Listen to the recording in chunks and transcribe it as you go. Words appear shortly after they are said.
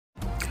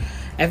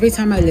Every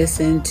time I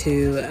listen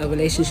to a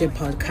relationship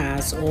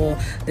podcast or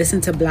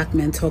listen to black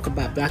men talk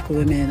about black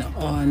women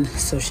on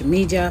social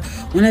media,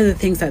 one of the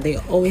things that they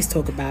always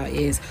talk about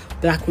is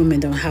black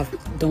women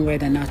don't wear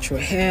their natural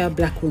hair,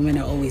 black women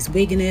are always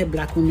wigging it,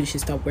 black women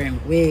should stop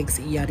wearing wigs,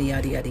 yada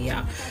yada yada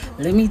yada.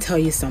 Let me tell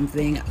you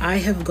something. I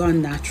have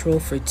gone natural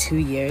for 2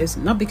 years,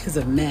 not because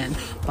of men,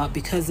 but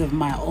because of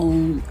my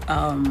own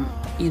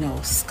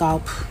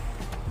scalp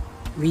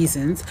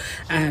reasons.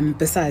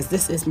 Besides,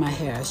 this is my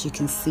hair. As you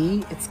can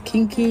see, it's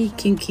kinky,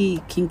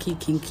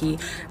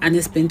 and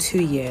it's been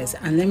 2 years.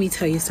 And let me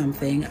tell you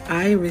something,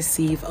 I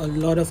receive a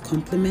lot of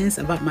compliments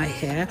about my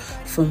hair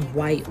from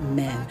white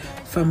men,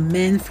 from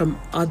men from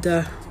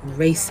other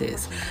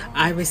races.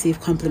 I receive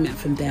compliment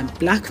from them.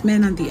 Black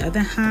men, on the other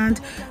hand,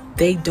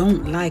 they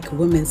don't like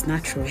women's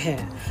natural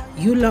hair.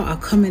 You lot are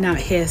coming out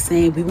here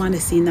saying we want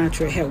to see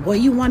natural hair.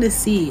 What you want to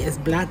see is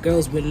black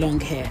girls with long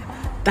hair.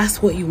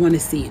 That's what you want to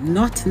see,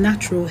 not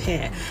natural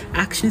hair.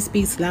 Action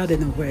speaks louder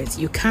than words.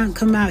 You can't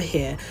come out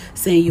here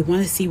saying you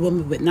want to see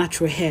women with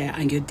natural hair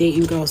and you're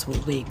dating girls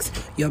with wigs.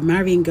 You're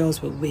marrying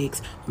girls with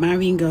wigs,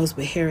 marrying girls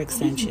with hair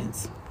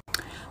extensions.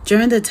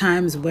 During the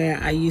times where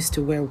I used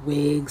to wear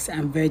wigs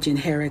and virgin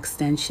hair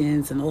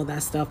extensions and all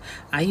that stuff,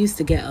 I used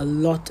to get a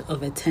lot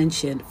of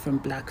attention from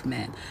black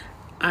men.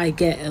 I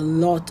get a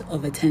lot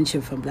of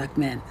attention from black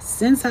men.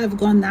 Since I've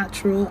gone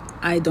natural,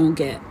 I don't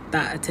get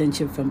that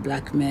attention from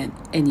black men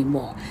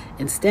anymore.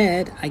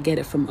 Instead, I get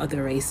it from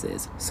other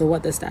races. So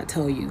what does that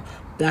tell you?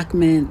 Black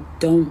men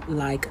don't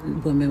like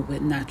women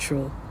with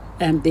natural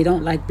they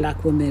don't like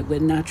black women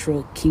with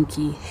natural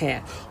kinky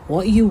hair.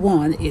 What you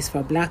want is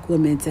for black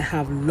women to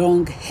have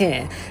long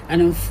hair,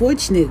 and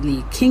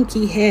unfortunately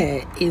kinky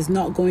hair is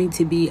not going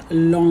to be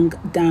long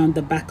down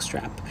the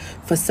backstrap.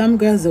 For some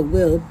girls it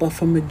will, but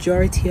for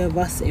majority of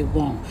us it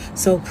won't.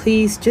 So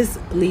please just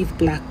leave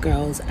black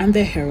girls and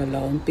their hair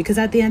alone, because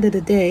at the end of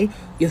the day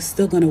you're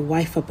still going to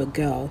wife up a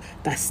girl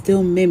that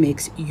still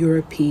mimics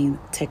European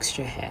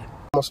texture hair.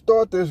 I'm gonna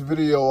start this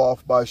video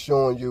off by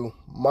showing you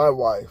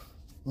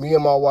me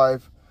and my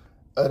wife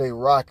at a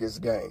Rockets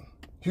game,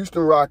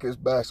 Houston Rockets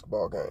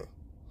basketball game.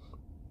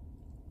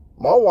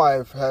 My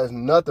wife has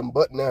nothing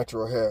but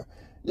natural hair.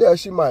 Yeah,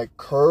 she might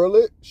curl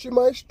it, she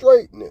might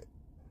straighten it,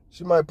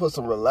 she might put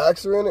some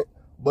relaxer in it,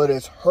 but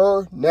it's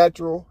her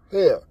natural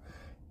hair.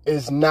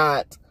 It's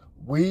not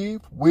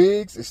weave,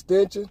 wigs,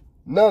 extension,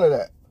 none of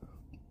that.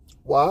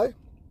 Why?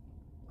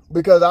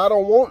 Because I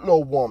don't want no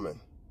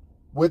woman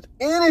with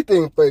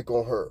anything fake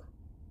on her.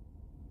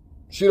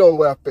 She don't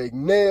wear fake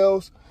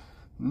nails,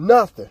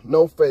 nothing.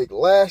 No fake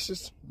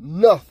lashes,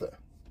 nothing.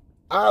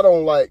 I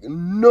don't like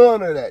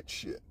none of that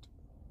shit.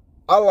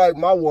 I like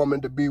my woman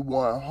to be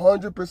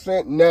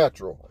 100%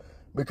 natural,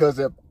 because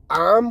if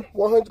I'm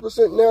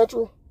 100%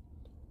 natural,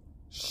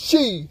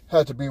 she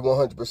had to be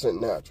 100%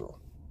 natural.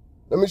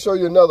 Let me show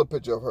you another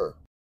picture of her.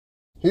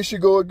 Here she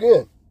go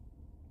again.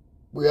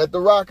 We at the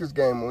Rockets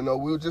game. We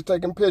were just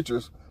taking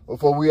pictures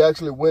before we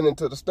actually went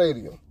into the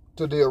stadium,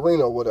 to the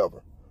arena or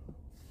whatever.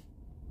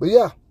 But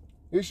yeah,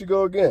 here she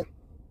go again.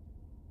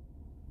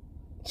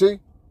 See,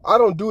 I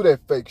don't do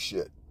that fake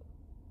shit.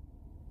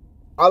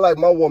 I like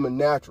my woman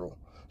natural.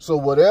 So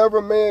whatever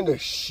man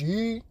that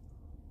she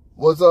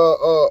was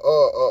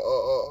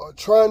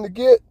trying to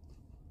get,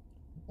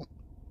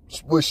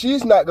 what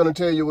she's not going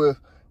to tell you is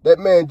that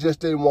man just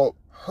didn't want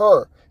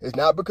her. It's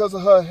not because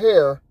of her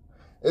hair.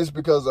 It's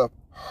because of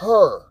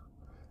her.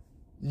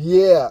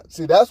 Yeah,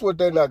 see, that's what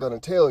they're not going to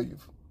tell you.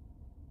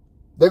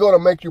 They're going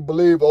to make you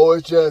believe, oh,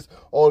 it's just,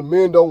 oh,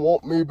 men don't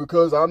want me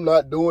because I'm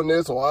not doing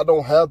this or I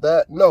don't have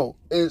that. No,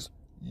 it's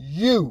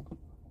you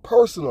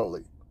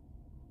personally.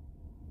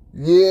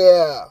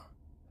 Yeah.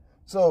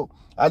 So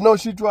I know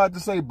she tried to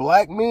say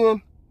black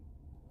men,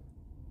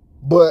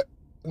 but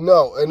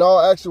no, in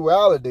all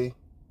actuality,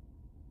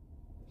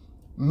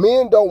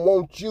 men don't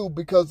want you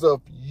because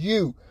of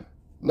you,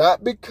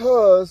 not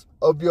because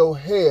of your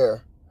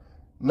hair,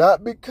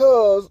 not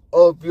because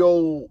of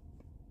your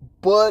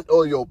butt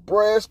or your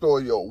breast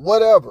or your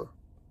whatever.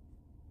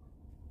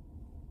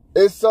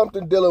 It's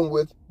something dealing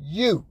with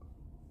you.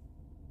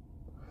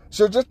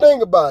 So just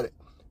think about it.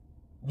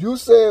 You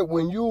said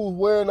when you were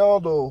wearing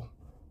all the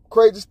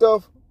crazy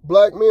stuff,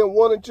 black men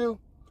wanted you.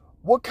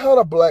 What kind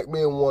of black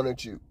men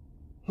wanted you?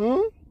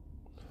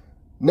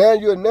 Now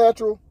you're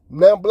natural.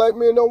 Now black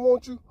men don't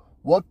want you.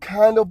 What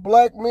kind of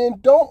black men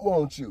don't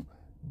want you?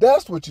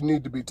 That's what you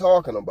need to be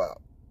talking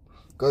about.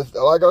 Because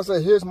like I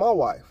said, here's my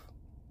wife.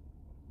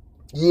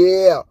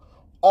 Yeah,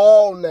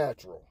 all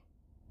natural.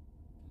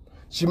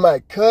 She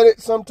might cut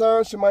it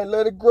sometimes. She might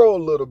let it grow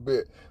a little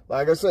bit.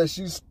 Like I said,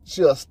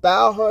 she'll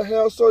style her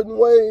hair certain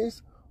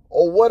ways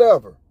or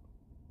whatever.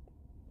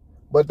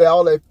 But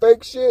all that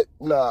fake shit,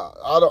 nah,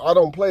 I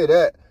don't play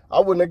that.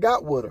 I wouldn't have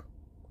got with her.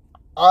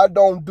 I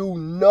don't do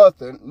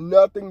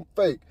nothing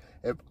fake.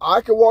 If I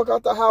can walk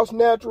out the house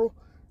natural,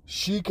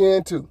 she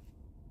can too.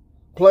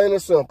 Plain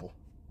and simple.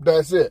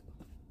 That's it.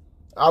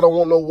 I don't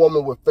want no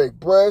woman with fake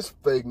breasts,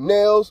 fake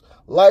nails,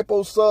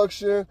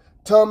 liposuction,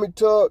 tummy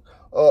tuck,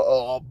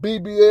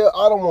 BBL.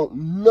 I don't want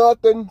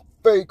nothing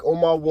fake on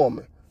my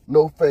woman.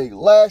 no fake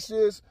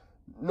lashes,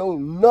 no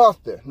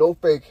nothing, no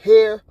fake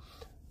hair.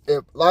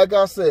 If, like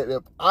I said,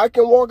 if I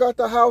can walk out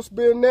the house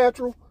being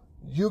natural,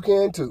 you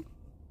can too.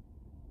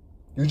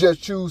 You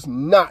just choose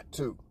not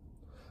to.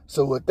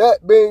 So with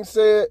that being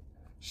said,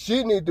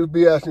 she needs to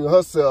be asking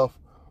herself,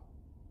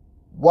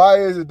 why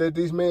is it that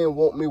these men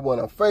want me when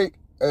I'm fake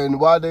and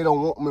why they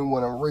don't want me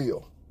when I'm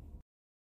real?